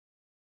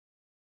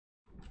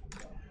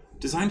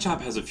DesignShop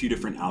has a few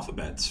different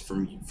alphabets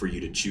for you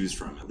to choose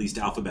from, at least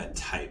alphabet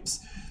types.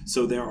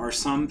 So there are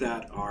some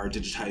that are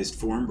digitized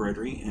for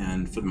embroidery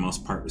and for the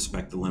most part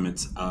respect the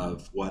limits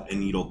of what a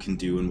needle can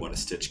do and what a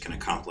stitch can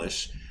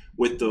accomplish.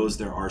 With those,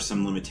 there are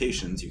some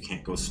limitations. You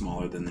can't go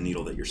smaller than the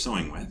needle that you're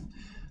sewing with.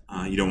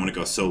 You don't want to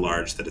go so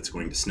large that it's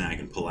going to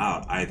snag and pull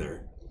out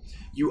either.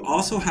 You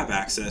also have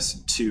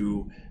access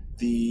to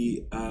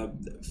the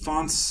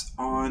fonts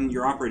on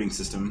your operating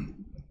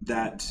system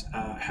that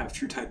have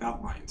TrueType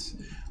outlines.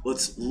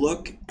 Let's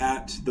look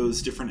at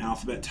those different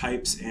alphabet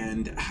types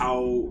and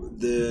how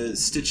the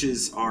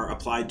stitches are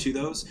applied to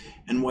those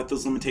and what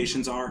those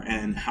limitations are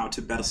and how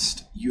to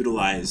best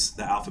utilize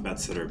the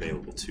alphabets that are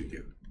available to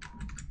you.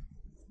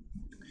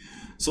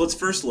 So let's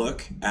first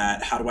look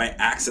at how do I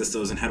access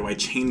those and how do I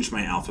change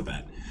my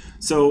alphabet.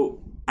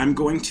 So I'm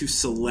going to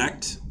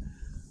select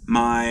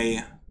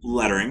my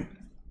lettering,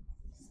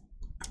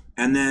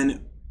 and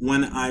then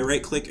when I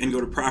right click and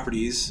go to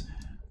properties,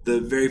 the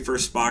very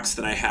first box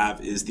that I have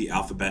is the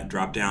alphabet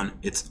dropdown.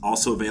 It's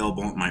also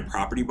available in my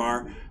property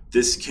bar.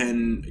 This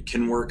can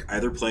work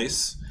either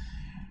place.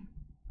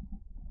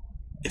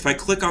 If I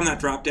click on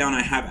that dropdown,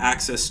 I have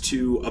access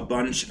to a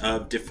bunch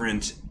of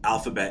different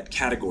alphabet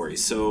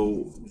categories.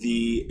 So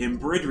the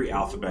embroidery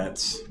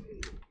alphabets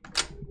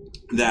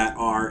that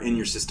are in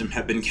your system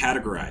have been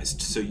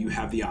categorized. So you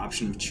have the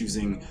option of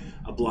choosing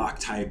a block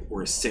type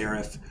or a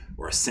serif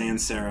or a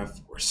sans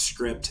serif or a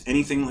script,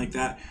 anything like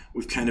that.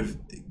 We've kind of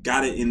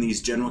got it in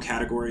these general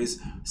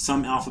categories.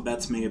 Some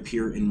alphabets may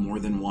appear in more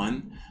than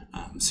one.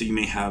 So you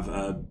may have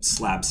a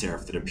slab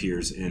serif that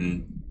appears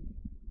in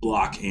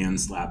block and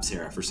slab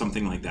serif or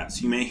something like that.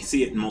 So you may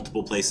see it in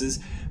multiple places,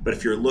 but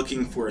if you're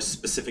looking for a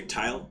specific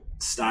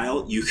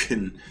style, you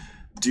can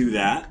do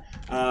that.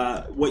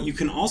 What you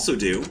can also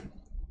do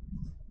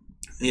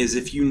is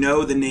if you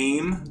know the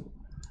name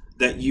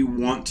that you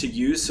want to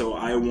use, so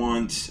I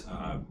want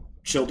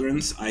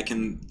children's, I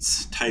can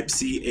type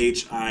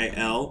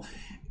CHIL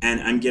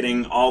and I'm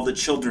getting all the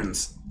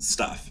children's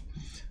stuff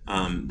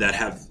that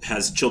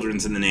has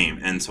children's in the name,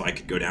 and so I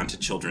could go down to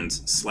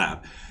children's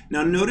slab.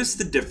 Now notice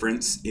the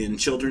difference in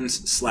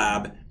children's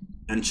slab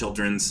and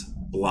children's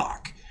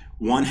block.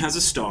 One has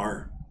a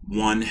star,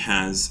 one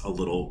has a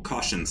little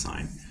caution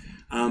sign.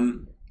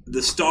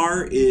 The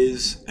star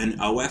is an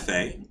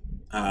OFA.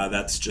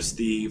 That's just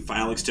the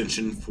file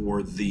extension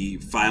for the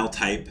file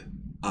type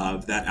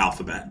of that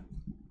alphabet.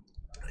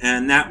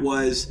 And that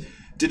was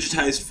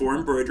digitized for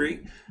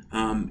embroidery.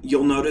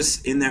 You'll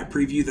notice in that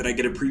preview that I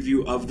get a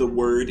preview of the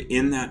word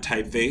in that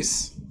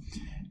typeface.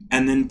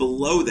 And then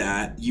below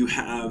that, you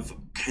have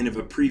kind of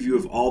a preview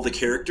of all the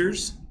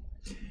characters.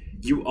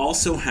 You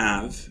also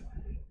have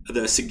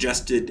the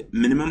suggested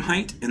minimum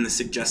height and the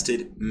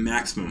suggested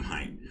maximum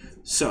height.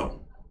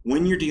 So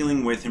when you're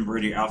dealing with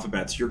embroidery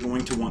alphabets, you're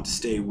going to want to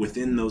stay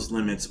within those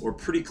limits or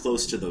pretty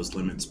close to those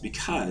limits,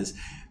 because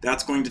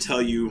that's going to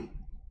tell you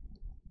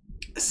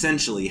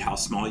essentially how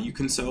small you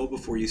can sew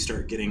before you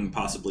start getting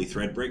possibly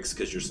thread breaks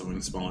because you're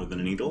sewing smaller than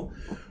a needle,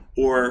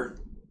 or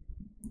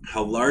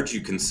how large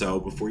you can sew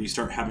before you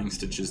start having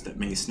stitches that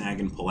may snag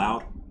and pull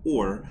out,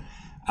 or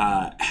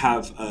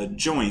have a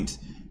joint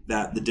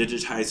that the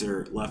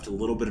digitizer left a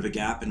little bit of a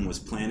gap and was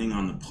planning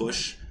on the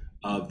push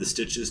of the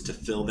stitches to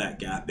fill that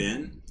gap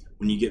in.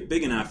 When you get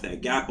big enough,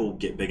 that gap will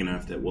get big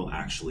enough that will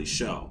actually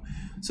show.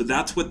 So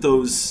that's what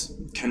those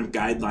kind of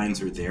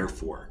guidelines are there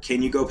for.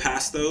 Can you go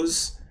past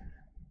those?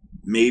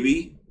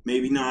 Maybe,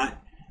 maybe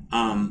not,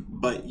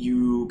 but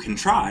you can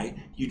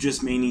try. You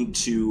just may need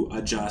to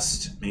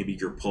adjust maybe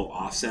your pull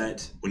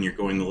offset when you're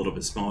going a little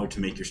bit smaller to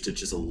make your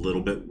stitches a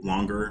little bit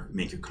longer,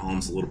 make your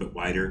columns a little bit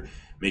wider,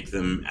 make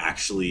them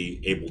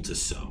actually able to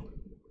sew.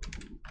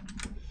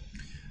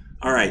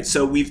 All right,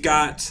 so we've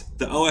got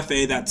the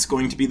OFA, that's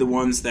going to be the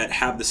ones that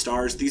have the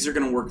stars. These are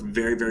going to work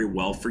very, very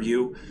well for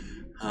you.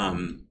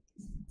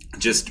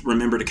 Just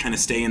remember to kind of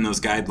stay in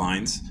those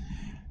guidelines.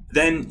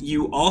 Then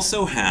you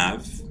also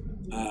have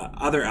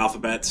other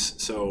alphabets.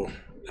 So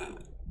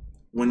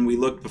when we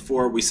looked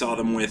before, we saw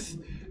them with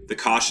the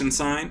caution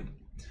sign.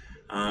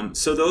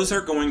 So those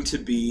are going to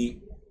be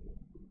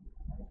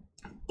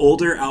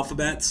older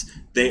alphabets.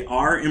 They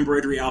are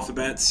embroidery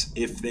alphabets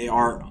if they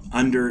are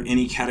under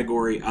any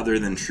category other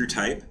than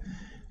TrueType.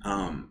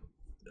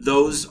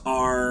 Those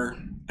are,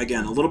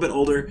 again, a little bit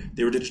older.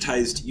 They were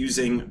digitized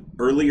using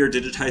earlier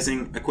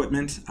digitizing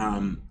equipment.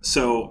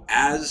 So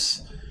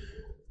as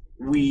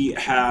we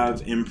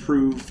have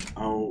improved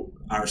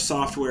our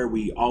software,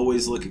 we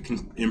always look at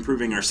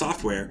improving our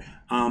software.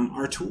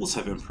 Our tools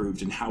have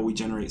improved in how we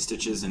generate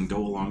stitches and go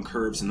along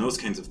curves and those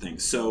kinds of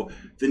things. So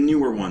the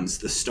newer ones,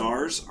 the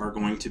stars, are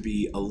going to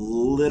be a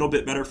little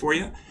bit better for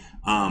you.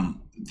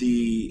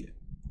 The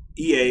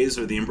EAs,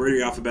 or the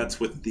embroidery alphabets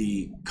with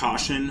the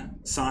caution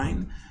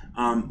sign,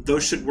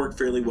 those should work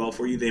fairly well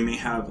for you. They may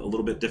have a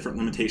little bit different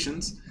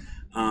limitations.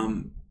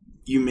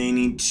 You may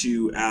need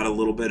to add a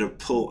little bit of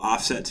pull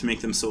offset to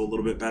make them sew a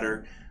little bit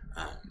better,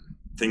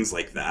 things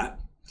like that.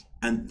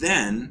 And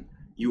then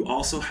you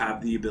also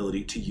have the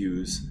ability to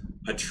use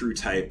a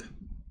TrueType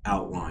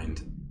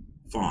outlined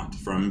font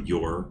from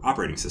your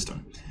operating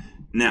system.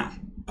 Now,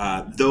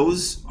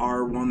 those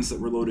are ones that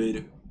were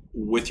loaded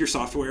with your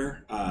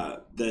software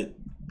that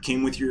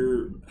came with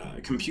your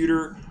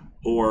computer,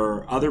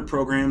 or other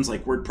programs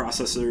like word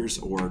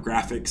processors or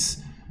graphic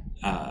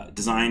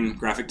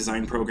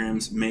design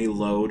programs may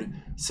load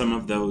some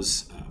of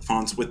those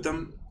fonts with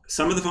them.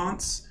 Some of the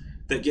fonts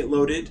that get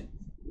loaded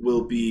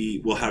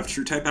will have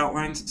TrueType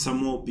outlines,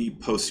 some will be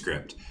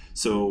PostScript.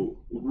 So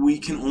we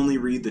can only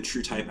read the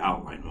TrueType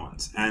outline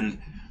ones. And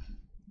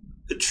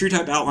the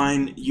TrueType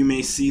outline, you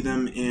may see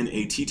them in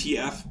a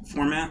TTF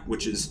format,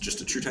 which is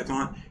just a TrueType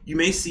font. You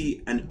may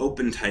see an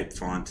OpenType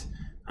font.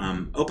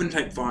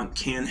 OpenType font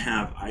can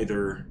have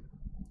either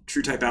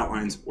TrueType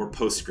outlines or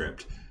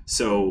PostScript.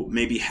 So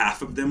maybe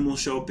half of them will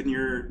show up in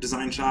your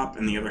DesignShop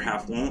and the other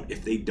half won't.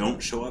 If they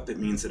don't show up, it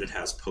means that it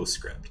has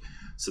PostScript.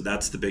 So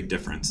that's the big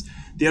difference.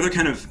 The other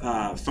kind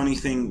of funny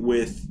thing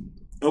with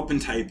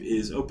OpenType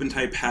is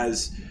OpenType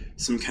has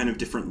some kind of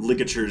different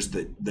ligatures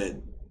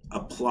that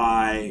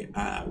apply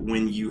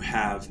when you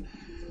have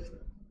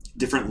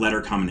different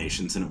letter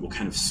combinations, and it will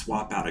kind of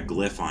swap out a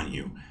glyph on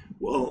you.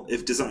 Well,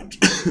 if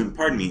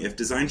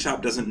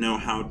DesignShop doesn't know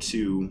how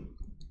to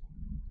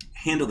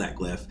handle that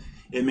glyph,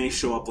 it may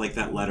show up like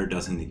that letter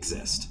doesn't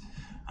exist.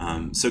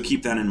 So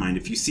keep that in mind.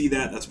 If you see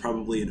that, that's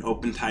probably an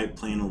OpenType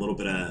playing a little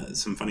bit of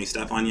some funny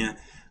stuff on you,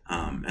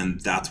 and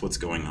that's what's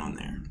going on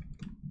there.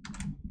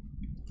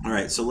 All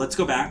right, so let's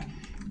go back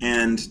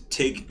and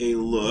take a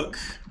look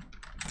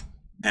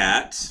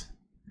at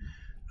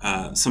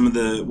some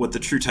of what the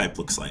TrueType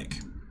looks like.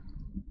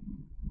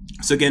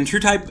 So again,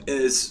 TrueType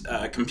is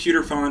a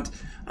computer font.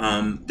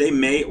 They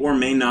may or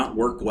may not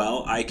work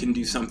well. I can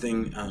do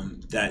something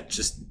that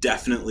just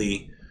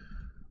definitely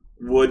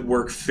would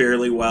work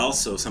fairly well.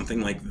 So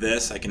something like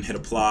this, I can hit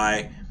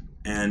apply,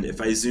 and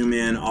if I zoom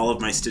in, all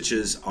of my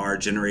stitches are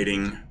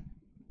generating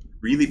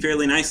really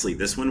fairly nicely.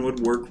 This one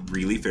would work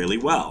really fairly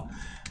well.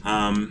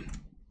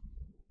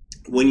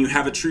 When you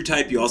have a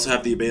TrueType, you also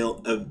have the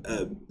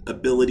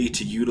ability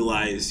to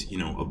utilize,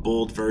 a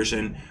bold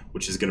version,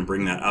 which is going to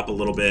bring that up a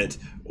little bit,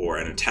 or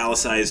an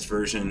italicized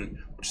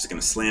version, which is going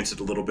to slant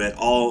it a little bit,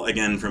 all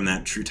again from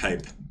that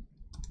TrueType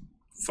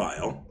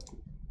file.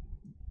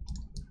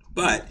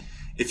 But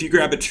if you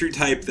grab a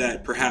TrueType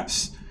that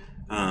perhaps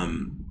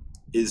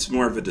is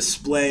more of a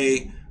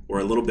display or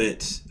a little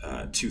bit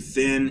too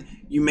thin,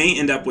 you may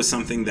end up with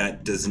something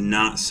that does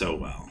not sew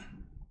well.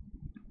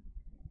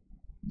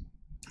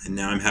 And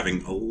now I'm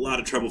having a lot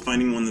of trouble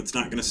finding one that's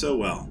not going to sew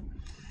well.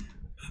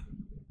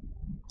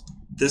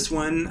 This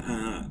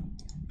one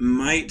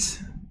might,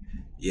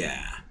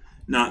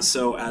 not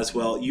sew as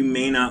well. You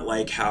may not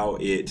like how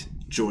it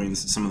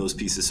joins some of those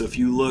pieces. So if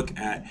you look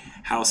at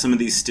how some of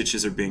these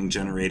stitches are being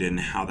generated and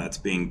how that's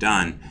being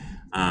done,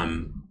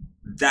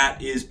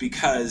 that is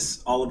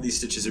because all of these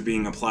stitches are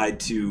being applied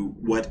to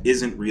what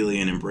isn't really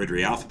an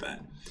embroidery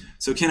alphabet.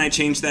 So can I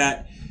change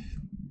that?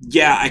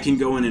 Yeah, I can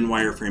go in and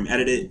wireframe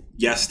edit it.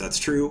 Yes, that's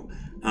true.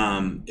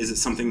 Is it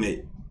something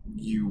that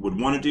you would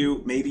want to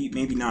do? Maybe,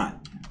 maybe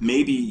not.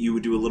 Maybe you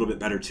would do a little bit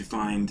better to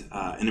find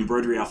an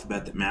embroidery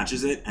alphabet that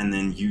matches it and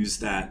then use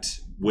that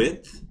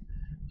width,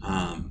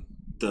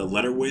 the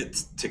letter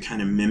width, to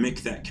kind of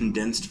mimic that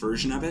condensed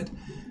version of it.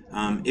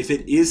 If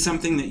it is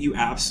something that you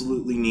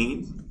absolutely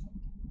need,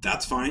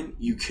 that's fine.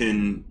 You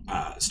can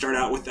start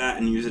out with that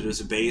and use it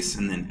as a base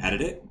and then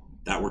edit it.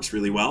 That works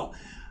really well.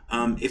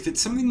 If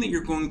it's something that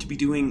you're going to be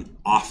doing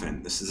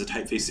often, this is a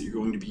typeface that you're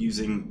going to be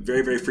using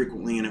very, very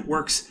frequently, and it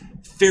works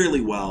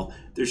fairly well,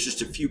 there's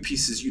just a few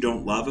pieces you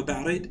don't love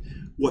about it.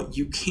 What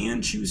you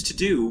can choose to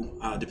do,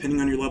 depending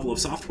on your level of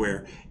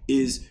software,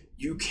 is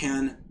you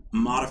can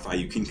modify,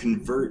 you can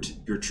convert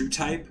your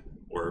TrueType,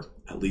 or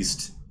at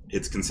least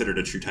it's considered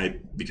a TrueType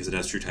because it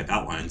has TrueType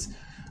outlines.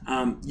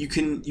 You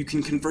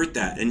can convert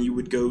that, and you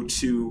would go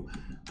to,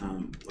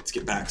 let's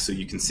get back so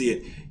you can see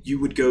it, you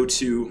would go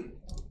to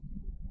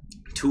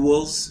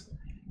Tools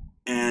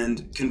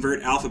and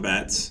Convert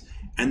Alphabets,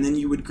 and then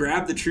you would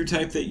grab the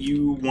TrueType that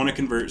you want to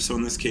convert. So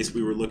in this case,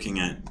 we were looking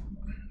at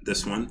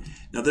this one.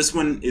 Now this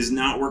one is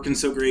not working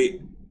so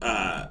great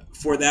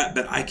for that,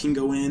 but I can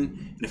go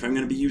in, and if I'm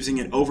going to be using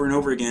it over and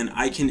over again,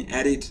 I can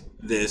edit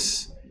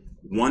this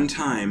one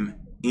time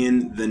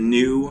in the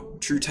new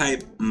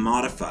TrueType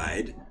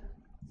modified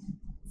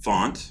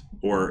font,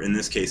 or in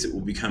this case, it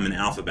will become an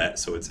alphabet,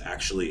 so it's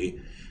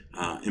actually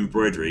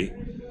embroidery.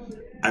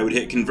 I would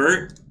hit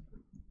convert,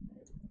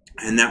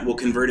 and that will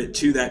convert it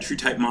to that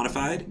TrueType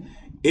modified.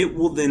 It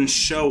will then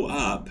show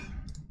up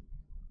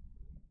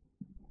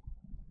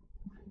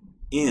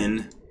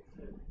in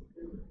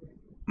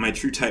my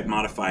TrueType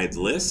modified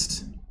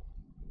list,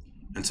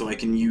 and so I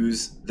can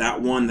use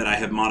that one that I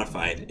have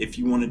modified. If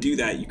you want to do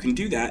that, you can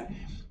do that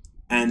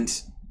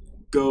and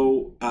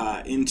go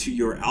into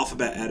your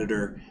alphabet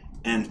editor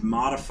and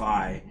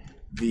modify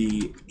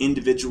the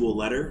individual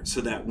letter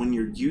so that when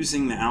you're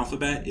using the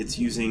alphabet, it's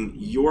using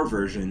your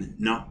version,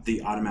 not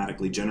the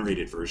automatically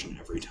generated version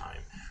every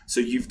time. So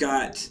you've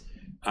got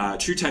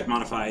TrueType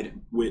modified,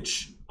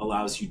 which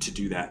allows you to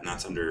do that, and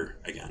that's under,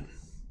 again,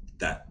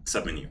 that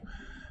submenu.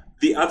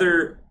 The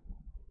other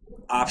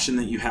option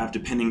that you have,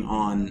 depending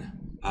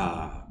on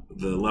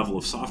the level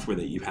of software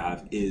that you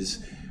have,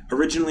 is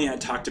originally I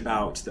talked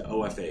about the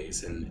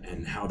OFAs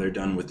and how they're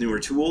done with newer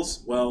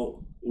tools.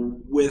 Well,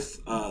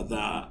 with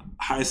the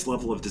highest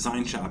level of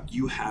DesignShop,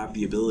 you have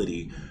the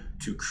ability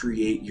to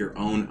create your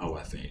own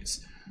OFAs.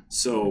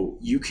 So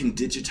you can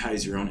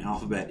digitize your own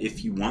alphabet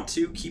if you want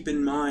to. Keep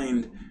in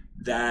mind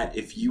that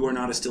if you are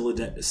not a stellar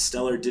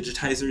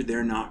digitizer,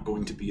 they're not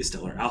going to be a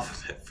stellar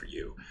alphabet for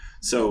you.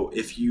 So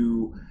if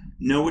you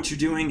know what you're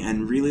doing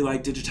and really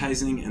like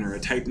digitizing and are a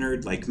type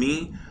nerd like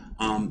me,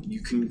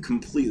 you can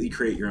completely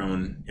create your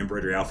own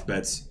embroidery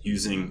alphabets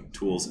using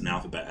tools in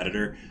Alphabet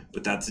Editor,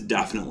 but that's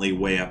definitely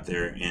way up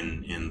there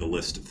in the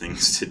list of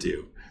things to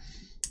do.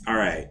 All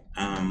right,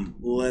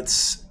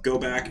 let's go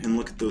back and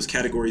look at those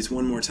categories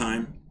one more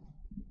time.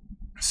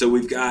 So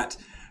we've got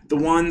the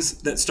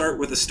ones that start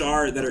with a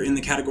star that are in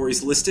the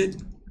categories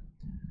listed.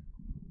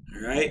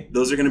 All right,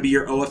 those are going to be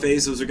your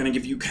OFAs. Those are going to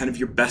give you kind of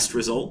your best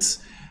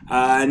results.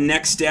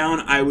 Next down,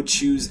 I would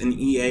choose an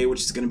EA,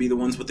 which is going to be the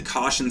ones with the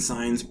caution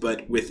signs,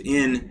 but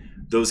within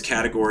those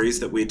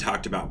categories that we had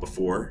talked about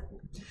before.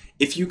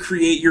 If you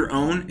create your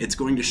own, it's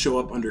going to show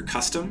up under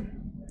custom.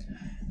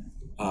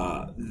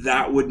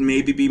 That would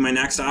maybe be my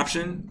next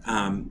option.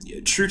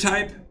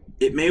 TrueType,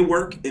 it may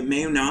work, it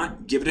may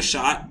not. Give it a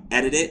shot,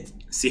 edit it,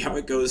 see how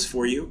it goes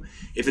for you.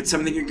 If it's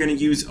something you're going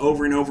to use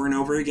over and over and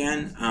over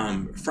again,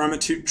 from a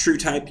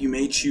TrueType, you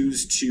may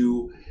choose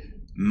to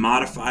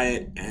modify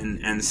it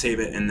and save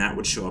it, and that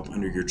would show up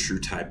under your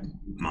TrueType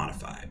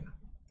modified.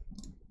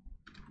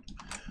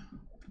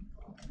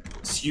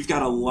 So you've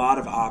got a lot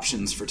of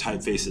options for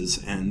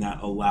typefaces, and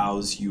that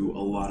allows you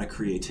a lot of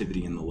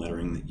creativity in the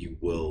lettering that you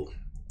will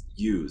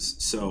use.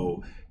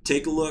 So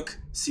take a look,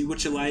 see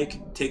what you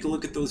like, take a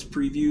look at those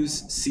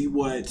previews, see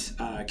what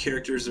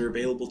characters are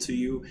available to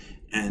you,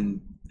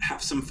 and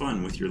have some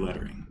fun with your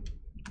lettering.